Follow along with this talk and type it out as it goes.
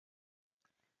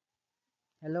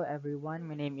Hello everyone,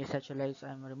 my name is Achilles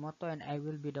Morimoto and I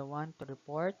will be the one to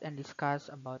report and discuss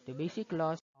about the basic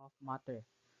laws of matter.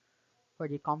 For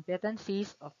the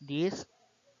competencies of this,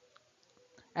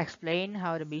 explain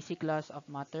how the basic laws of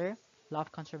matter, law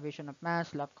of conservation of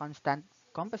mass, law of constant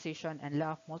composition, and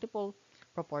law of multiple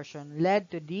proportion led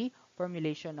to the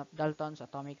formulation of Dalton's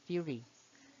atomic theory.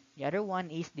 The other one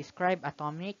is describe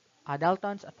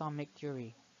Dalton's atomic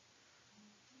theory.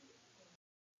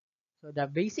 So the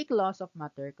basic laws of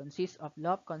matter consist of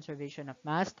law of conservation of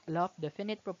mass, law of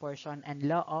definite proportion, and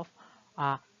law of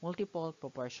multiple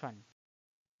proportion.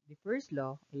 The first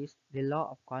law is the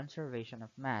law of conservation of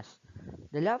mass.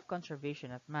 The law of conservation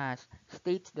of mass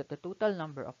states that the total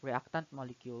number of reactant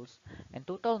molecules and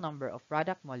total number of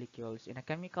product molecules in a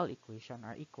chemical equation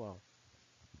are equal.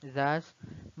 Thus,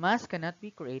 mass cannot be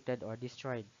created or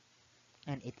destroyed,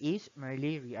 and it is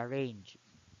merely rearranged.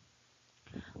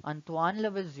 Antoine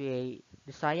Lavoisier,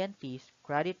 the scientist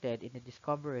credited in the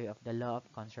discovery of the law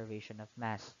of conservation of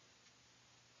mass.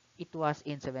 It was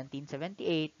in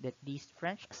 1778 that this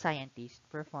French scientist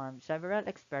performed several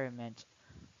experiments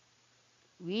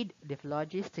with the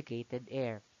phlogisticated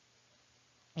air.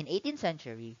 In 18th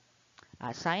century,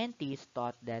 scientists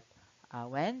thought that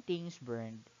when things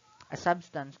burned, a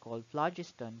substance called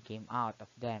phlogiston came out of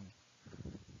them.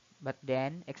 But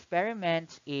then,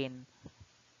 experiments in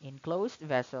enclosed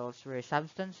vessels where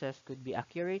substances could be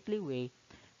accurately weighed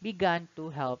began to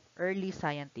help early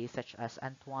scientists such as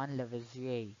Antoine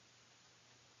Lavoisier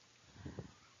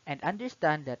and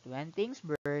understand that when things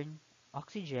burn,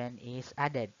 oxygen is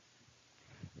added.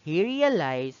 He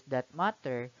realized that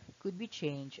matter could be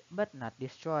changed but not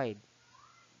destroyed.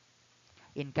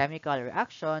 In chemical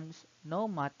reactions, no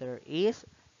matter is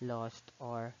lost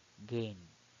or gained.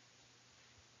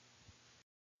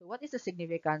 So what is the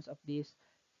significance of this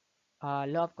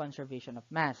law of conservation of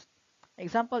mass?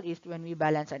 Example is when we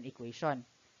balance an equation.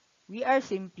 We are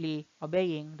simply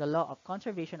obeying the law of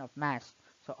conservation of mass.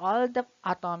 So all the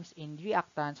atoms in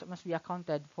reactants must be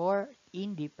accounted for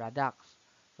in the products.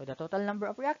 So the total number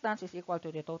of reactants is equal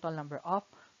to the total number of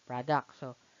products.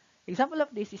 So example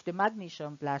of this is the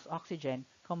magnesium plus oxygen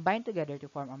combined together to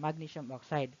form a magnesium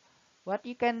oxide. What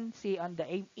you can see on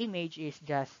the image is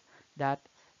just that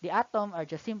the atoms are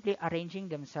just simply arranging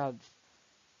themselves.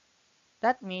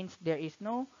 That means there is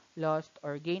no loss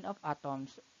or gain of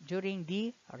atoms during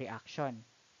the reaction.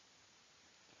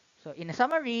 So in a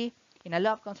summary, in a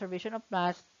law of conservation of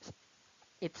mass,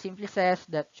 it simply says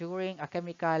that during a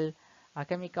chemical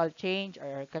change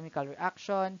or a chemical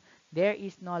reaction, there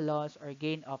is no loss or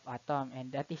gain of atom,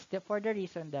 and that is for the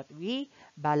reason that we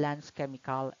balance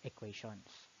chemical equations.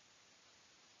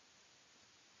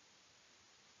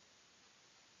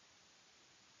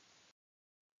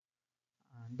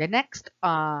 The next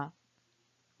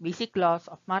basic laws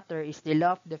of matter is the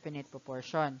law of definite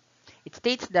proportion. It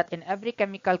states that in every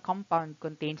chemical compound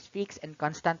contains fixed and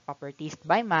constant properties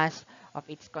by mass of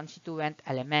its constituent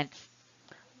elements.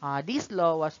 This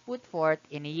law was put forth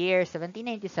in the year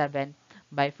 1797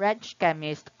 by French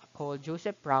chemist called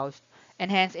Joseph Proust, and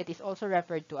hence it is also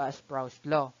referred to as Proust's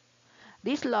law.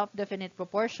 This law of definite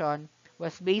proportion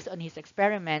was based on his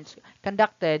experiments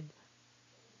conducted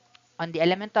on the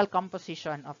elemental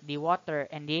composition of the water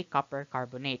and the copper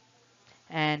carbonate.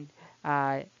 And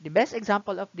the best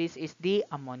example of this is the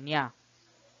ammonia.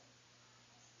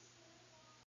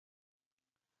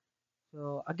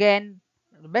 So again,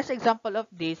 the best example of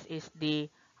this is the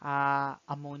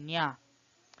ammonia.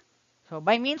 So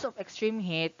by means of extreme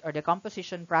heat or the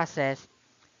composition process,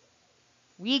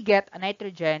 we get a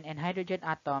nitrogen and hydrogen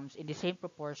atoms in the same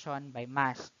proportion by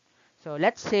mass. So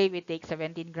let's say we take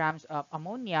 17 grams of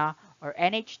ammonia or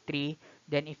NH3,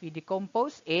 then if we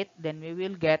decompose it, then we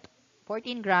will get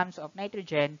 14 grams of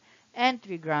nitrogen and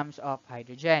 3 grams of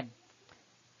hydrogen.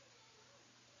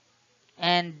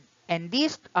 And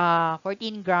these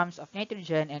 14 grams of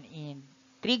nitrogen and in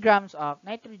 3 grams of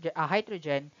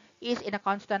hydrogen is in a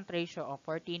constant ratio of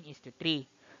 14 is to 3.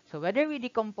 So whether we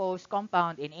decompose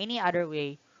compound in any other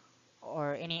way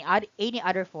or any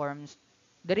other forms,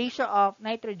 the ratio of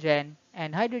nitrogen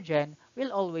and hydrogen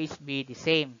will always be the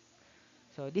same.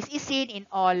 So this is seen in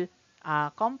all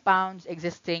compounds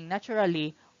existing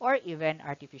naturally or even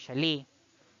artificially.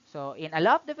 So in a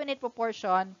law of definite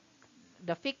proportion,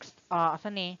 the fixed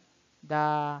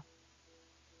the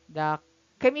the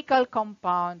chemical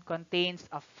compound contains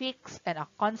a fixed and a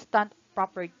constant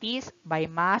properties by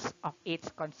mass of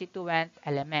its constituent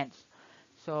elements.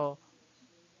 So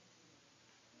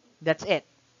that's it.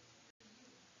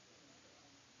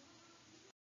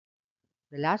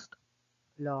 The last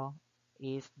law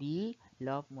is the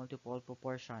law of multiple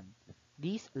proportion.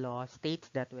 This law states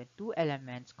that when two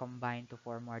elements combine to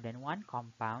form more than one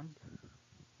compound,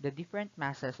 the different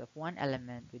masses of one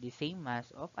element with the same mass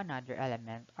of another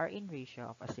element are in ratio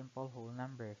of a simple whole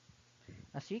number.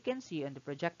 As you can see on the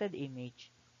projected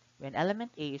image, when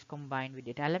element A is combined with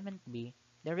an element B,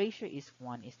 the ratio is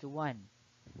 1 is to 1.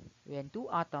 When two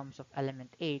atoms of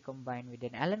element A combine with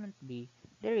an element B,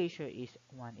 the ratio is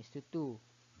 1 is to 2.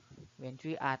 When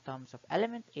three atoms of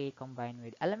element A combine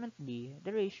with element B,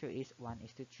 the ratio is 1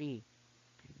 is to 3.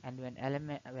 And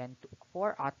when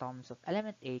four atoms of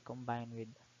element A combine with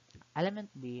element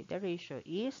B, the ratio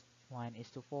is 1 is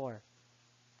to 4.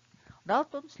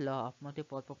 Dalton's law of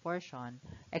multiple proportion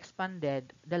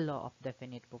expanded the law of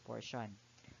definite proportion,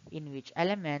 in which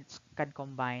elements can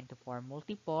combine to form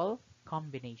multiple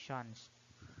combinations.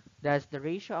 Thus, the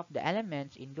ratio of the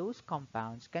elements in those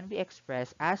compounds can be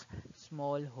expressed as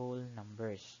small whole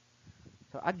numbers.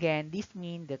 So again, this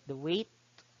means that the weight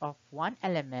of one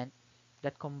element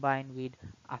that combine with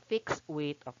a fixed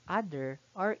weight of other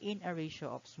are in a ratio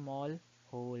of small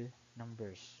whole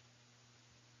numbers.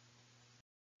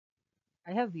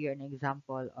 I have here an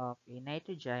example of a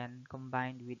nitrogen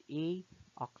combined with a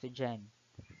oxygen.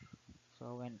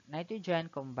 So when nitrogen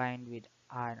combined with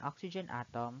an oxygen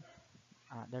atom,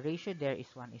 the ratio there is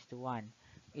 1 is to 1.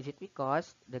 Is it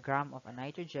because the gram of a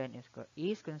nitrogen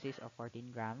is consists of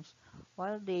 14 grams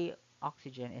while the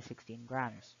oxygen is 16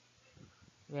 grams?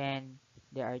 When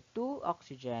there are two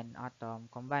oxygen atom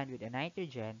combined with a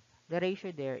nitrogen, the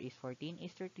ratio there is 14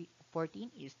 is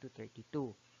to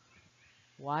 32.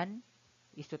 1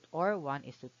 is to or 1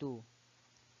 is to 2.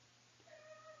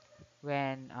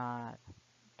 When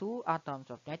two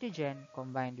atoms of nitrogen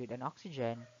combined with an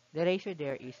oxygen, the ratio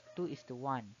there is 2 is to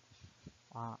 1.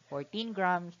 14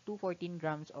 grams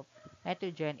of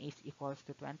nitrogen is equals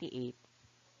to 28,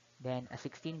 then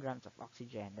 16 grams of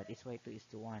oxygen, that is why 2 is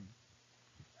to 1.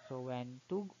 So when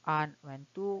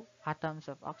two atoms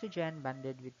of oxygen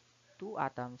bonded with two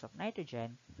atoms of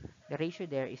nitrogen, the ratio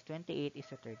there is 28 is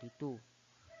to 32.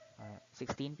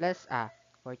 16 plus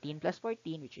 14 plus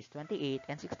 14, which is 28,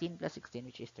 and 16 plus 16,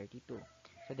 which is 32.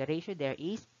 So the ratio there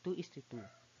is 2 is to 2.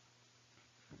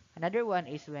 Another one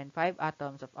is when 5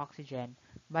 atoms of oxygen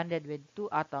bonded with 2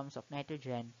 atoms of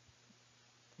nitrogen,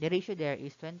 the ratio there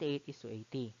is 28 is to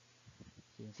 80.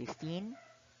 Since 16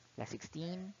 plus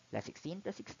 16 plus 16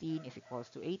 plus 16 is equals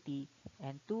to 80,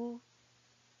 and 2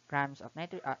 grams of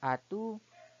 2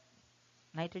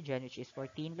 nitrogen, which is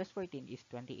 14 plus 14 is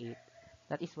 28.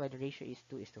 That is why the ratio is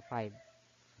 2 is to 5.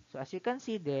 So as you can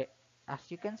see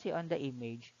on the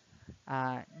image,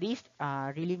 this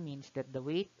really means that the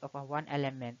weight of one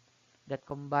element that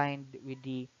combined with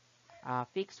the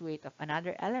fixed weight of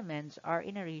another elements are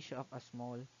in a ratio of a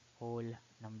small whole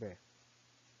number.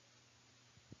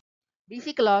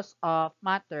 Basic laws of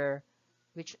matter,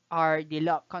 which are the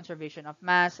law of conservation of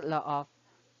mass, law of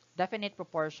definite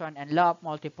proportion, and law of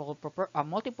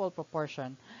multiple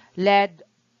proportion, led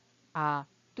uh,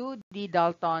 to the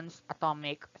Dalton's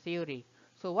atomic theory.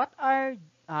 So what are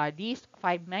these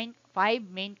five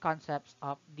main concepts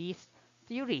of this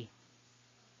theory?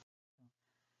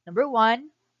 Number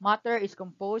one, matter is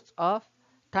composed of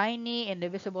tiny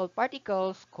indivisible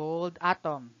particles called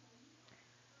atom.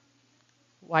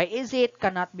 Why is it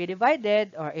cannot be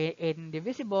divided or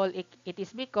indivisible? It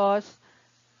is because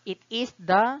it is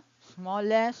the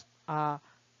smallest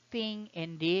thing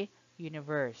in the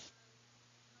universe.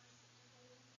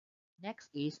 Next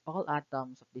is all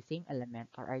atoms of the same element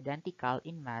are identical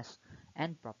in mass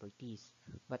and properties,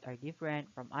 but are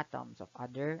different from atoms of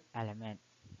other elements.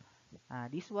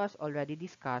 This was already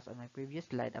discussed on my previous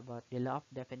slide about the law of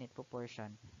definite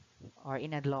proportion, or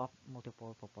in a law of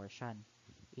multiple proportion,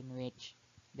 in which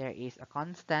there is a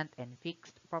constant and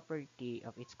fixed property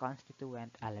of its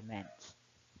constituent elements.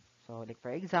 So, like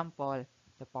for example,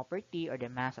 the property or the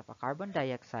mass of a carbon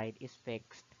dioxide is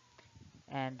fixed,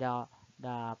 and the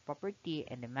property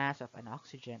and the mass of an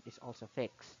oxygen is also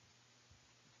fixed.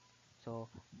 So,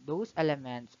 those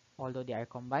elements, although they are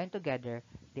combined together,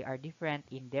 they are different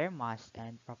in their mass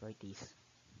and properties.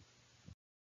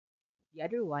 The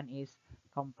other one is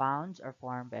compounds are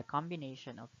formed by a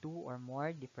combination of two or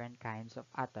more different kinds of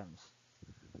atoms.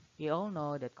 We all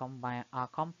know that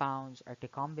compounds are the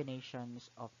combinations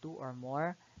of two or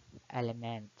more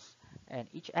elements, and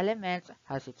each element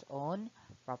has its own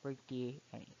property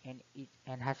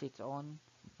and has its own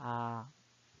uh,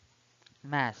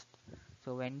 mass.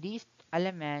 So when these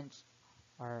elements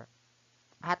or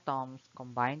atoms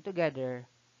combine together,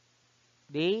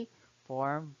 they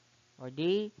form or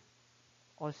they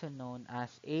also known as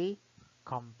a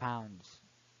compounds.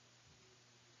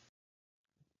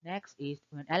 Next is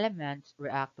when elements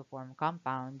react to form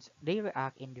compounds, they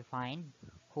react in defined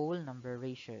whole number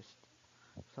ratios.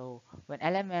 So when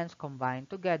elements combine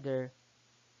together,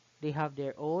 they have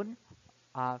their own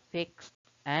fixed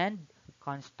and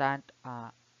constant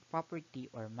property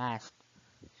or mass.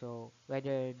 So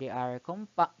whether they are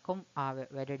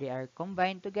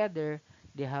combined together,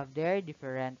 they have their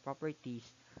different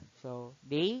properties. So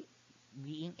they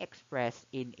being expressed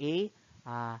in a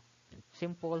uh,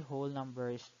 simple whole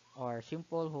numbers or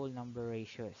simple whole number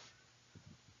ratios.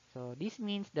 So this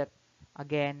means that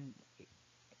again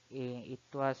it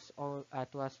was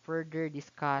further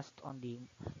discussed on the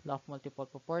law of multiple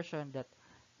proportion that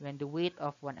when the weight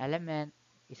of one element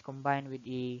is combined with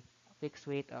a fixed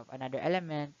weight of another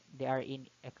element, they are in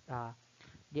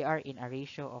a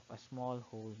ratio of a small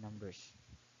whole numbers.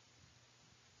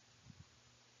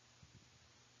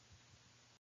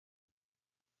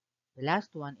 The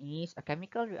last one is a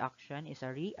chemical reaction is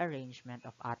a rearrangement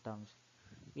of atoms,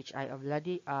 which I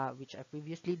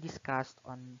previously discussed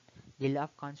on the law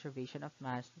of conservation of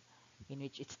mass, in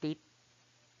which it states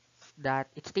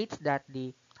that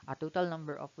the total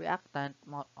number of reactant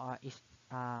is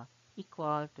uh,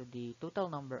 equal to the total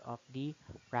number of the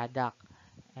product,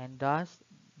 and thus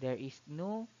there is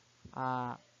no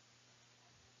uh,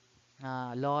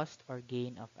 loss or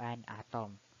gain of an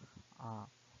atom. Uh,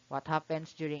 what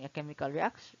happens during a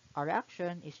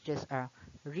reaction is just a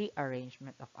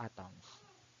rearrangement of atoms.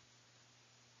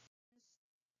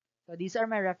 So these are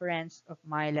my reference of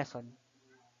my lesson.